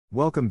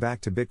Welcome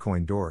back to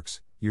BitcoinDorks,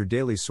 your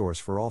daily source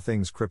for all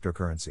things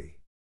cryptocurrency.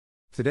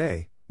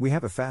 Today, we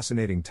have a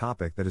fascinating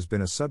topic that has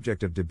been a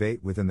subject of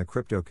debate within the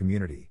crypto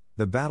community: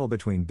 the battle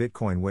between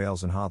Bitcoin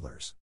whales and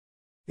hodlers.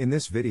 In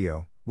this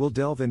video, we'll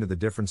delve into the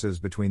differences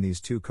between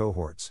these two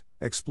cohorts,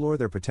 explore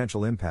their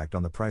potential impact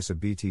on the price of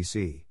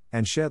BTC,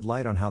 and shed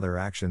light on how their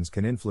actions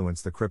can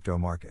influence the crypto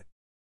market.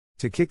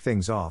 To kick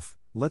things off,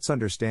 let's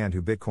understand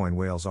who Bitcoin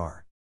whales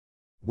are.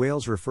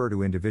 Whales refer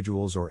to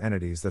individuals or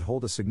entities that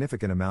hold a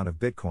significant amount of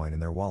Bitcoin in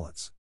their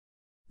wallets.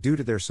 Due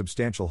to their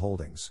substantial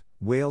holdings,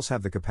 whales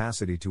have the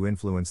capacity to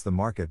influence the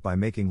market by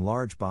making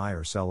large buy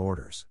or sell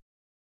orders.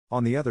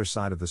 On the other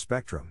side of the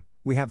spectrum,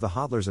 we have the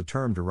hodlers, a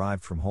term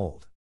derived from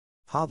hold.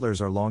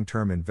 Hodlers are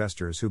long-term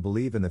investors who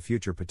believe in the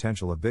future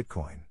potential of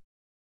Bitcoin.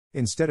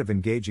 Instead of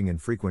engaging in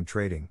frequent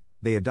trading,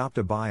 they adopt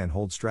a buy and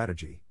hold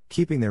strategy,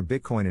 keeping their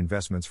Bitcoin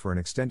investments for an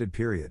extended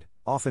period,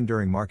 often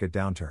during market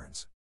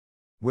downturns.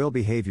 Whale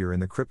behavior in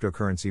the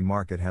cryptocurrency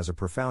market has a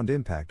profound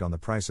impact on the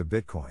price of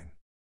Bitcoin.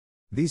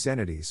 These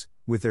entities,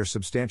 with their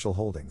substantial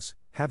holdings,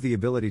 have the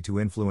ability to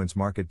influence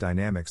market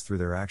dynamics through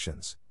their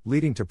actions,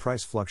 leading to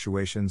price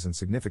fluctuations and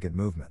significant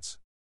movements.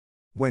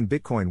 When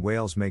Bitcoin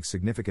whales make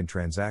significant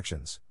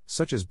transactions,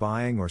 such as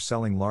buying or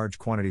selling large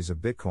quantities of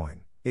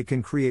Bitcoin, it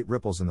can create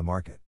ripples in the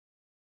market.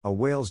 A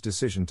whale's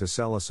decision to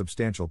sell a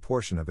substantial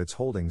portion of its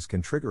holdings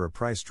can trigger a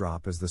price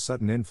drop as the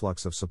sudden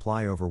influx of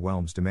supply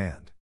overwhelms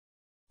demand.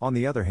 On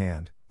the other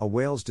hand, a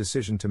whale's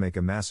decision to make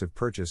a massive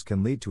purchase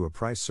can lead to a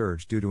price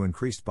surge due to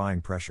increased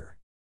buying pressure.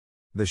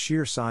 The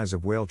sheer size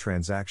of whale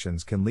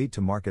transactions can lead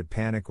to market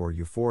panic or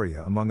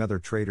euphoria among other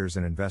traders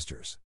and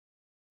investors.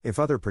 If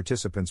other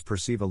participants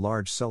perceive a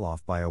large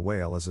sell-off by a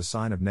whale as a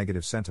sign of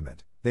negative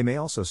sentiment, they may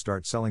also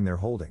start selling their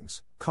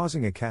holdings,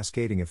 causing a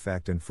cascading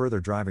effect and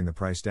further driving the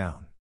price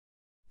down.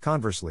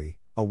 Conversely,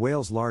 a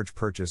whale's large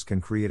purchase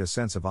can create a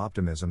sense of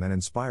optimism and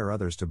inspire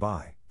others to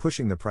buy,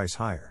 pushing the price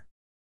higher.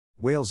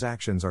 Whales'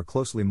 actions are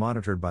closely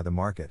monitored by the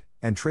market,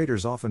 and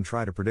traders often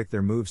try to predict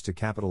their moves to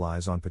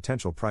capitalize on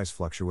potential price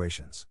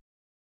fluctuations.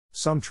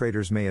 Some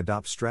traders may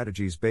adopt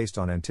strategies based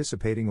on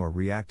anticipating or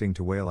reacting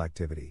to whale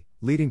activity,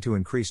 leading to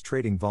increased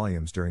trading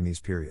volumes during these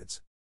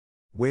periods.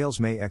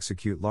 Whales may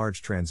execute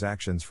large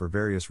transactions for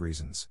various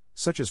reasons,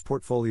 such as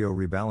portfolio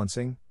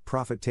rebalancing,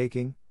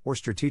 profit-taking, or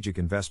strategic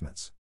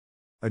investments.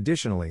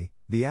 Additionally,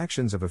 the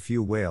actions of a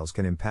few whales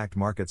can impact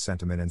market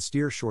sentiment and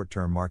steer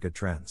short-term market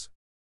trends.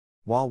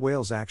 While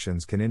whales'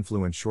 actions can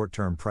influence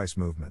short-term price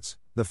movements,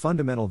 the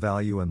fundamental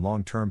value and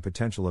long-term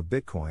potential of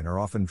Bitcoin are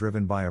often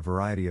driven by a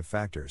variety of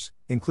factors,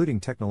 including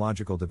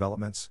technological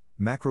developments,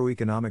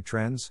 macroeconomic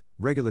trends,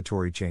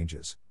 regulatory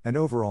changes, and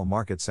overall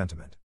market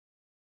sentiment.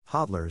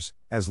 Hodlers,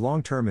 as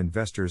long-term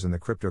investors in the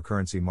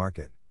cryptocurrency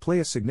market, play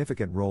a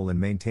significant role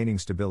in maintaining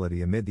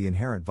stability amid the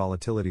inherent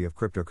volatility of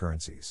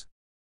cryptocurrencies.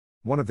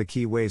 One of the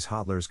key ways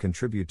hodlers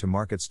contribute to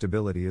market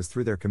stability is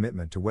through their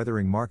commitment to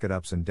weathering market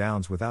ups and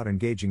downs without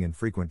engaging in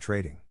frequent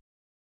trading.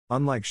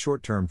 Unlike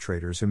short-term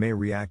traders who may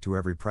react to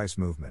every price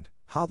movement,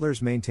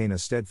 hodlers maintain a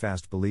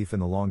steadfast belief in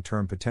the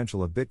long-term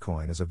potential of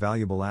Bitcoin as a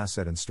valuable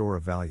asset and store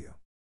of value.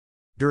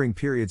 During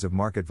periods of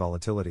market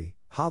volatility,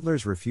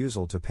 hodlers'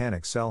 refusal to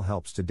panic sell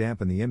helps to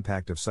dampen the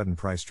impact of sudden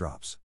price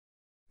drops.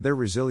 Their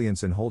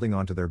resilience in holding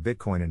onto their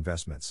Bitcoin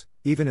investments,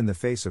 even in the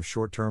face of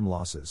short-term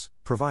losses,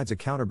 provides a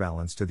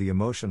counterbalance to the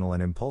emotional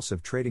and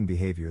impulsive trading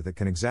behavior that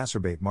can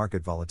exacerbate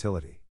market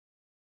volatility.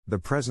 The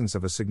presence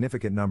of a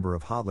significant number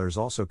of hodlers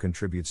also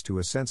contributes to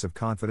a sense of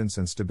confidence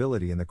and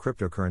stability in the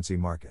cryptocurrency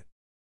market.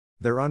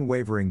 Their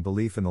unwavering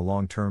belief in the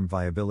long-term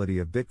viability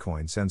of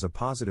Bitcoin sends a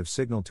positive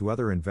signal to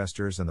other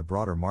investors and the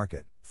broader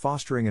market,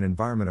 fostering an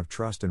environment of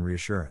trust and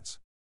reassurance.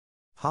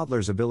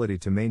 Hodlers' ability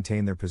to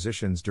maintain their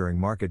positions during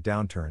market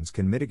downturns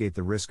can mitigate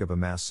the risk of a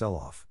mass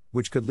sell-off,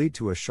 which could lead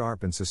to a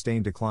sharp and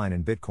sustained decline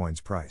in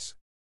Bitcoin's price.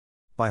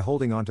 By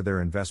holding onto their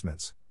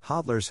investments,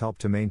 hodlers help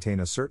to maintain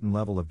a certain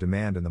level of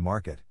demand in the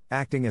market,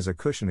 acting as a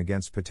cushion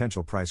against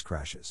potential price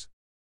crashes.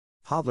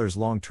 Hodlers'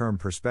 long-term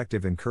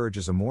perspective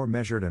encourages a more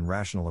measured and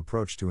rational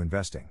approach to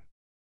investing.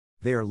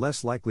 They are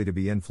less likely to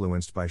be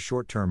influenced by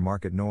short-term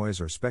market noise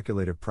or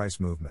speculative price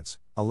movements,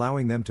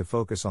 allowing them to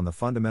focus on the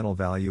fundamental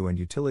value and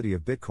utility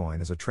of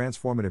Bitcoin as a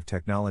transformative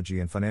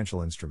technology and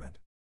financial instrument.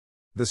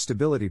 The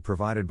stability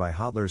provided by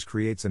hodlers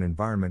creates an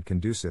environment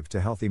conducive to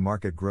healthy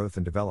market growth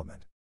and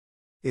development.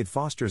 It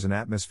fosters an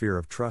atmosphere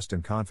of trust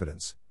and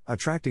confidence,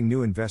 attracting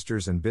new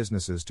investors and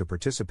businesses to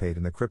participate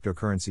in the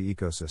cryptocurrency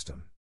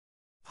ecosystem.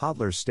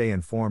 Hodlers stay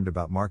informed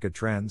about market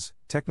trends,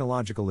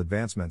 technological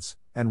advancements,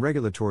 and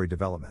regulatory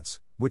developments,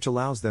 which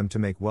allows them to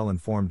make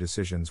well-informed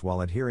decisions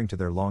while adhering to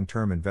their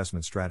long-term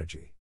investment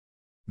strategy.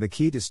 The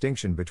key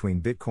distinction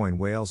between Bitcoin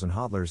whales and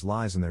hodlers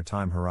lies in their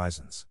time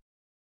horizons.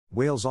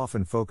 Whales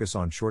often focus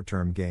on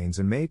short-term gains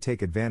and may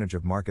take advantage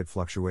of market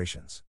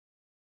fluctuations.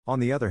 On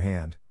the other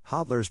hand,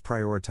 hodlers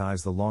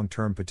prioritize the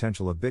long-term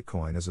potential of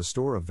Bitcoin as a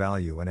store of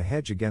value and a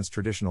hedge against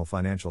traditional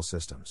financial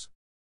systems.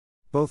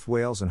 Both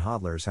whales and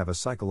hodlers have a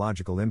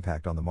psychological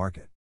impact on the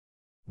market.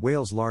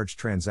 Whales' large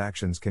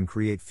transactions can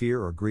create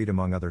fear or greed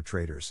among other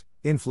traders,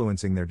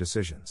 influencing their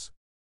decisions.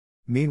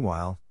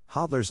 Meanwhile,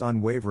 HODLers'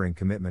 unwavering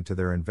commitment to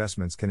their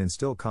investments can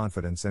instill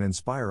confidence and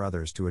inspire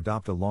others to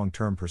adopt a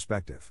long-term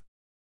perspective.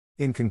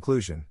 In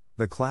conclusion,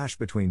 the clash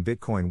between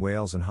Bitcoin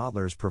whales and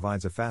HODLers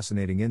provides a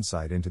fascinating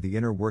insight into the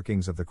inner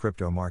workings of the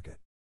crypto market.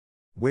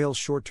 Whales'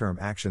 short-term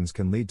actions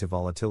can lead to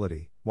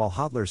volatility, while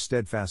HODLers'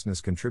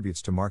 steadfastness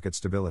contributes to market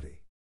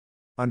stability.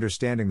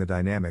 Understanding the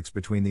dynamics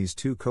between these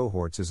two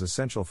cohorts is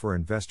essential for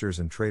investors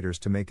and traders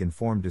to make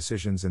informed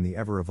decisions in the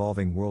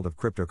ever-evolving world of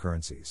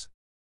cryptocurrencies.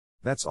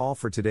 That's all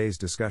for today's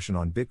discussion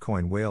on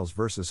Bitcoin whales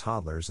versus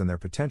HODLers and their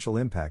potential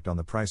impact on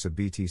the price of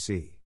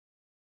BTC.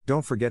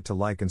 Don't forget to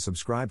like and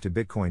subscribe to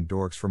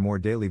BitcoinDorks for more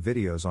daily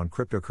videos on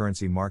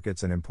cryptocurrency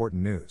markets and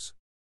important news.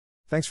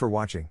 Thanks for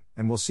watching,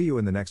 and we'll see you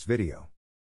in the next video.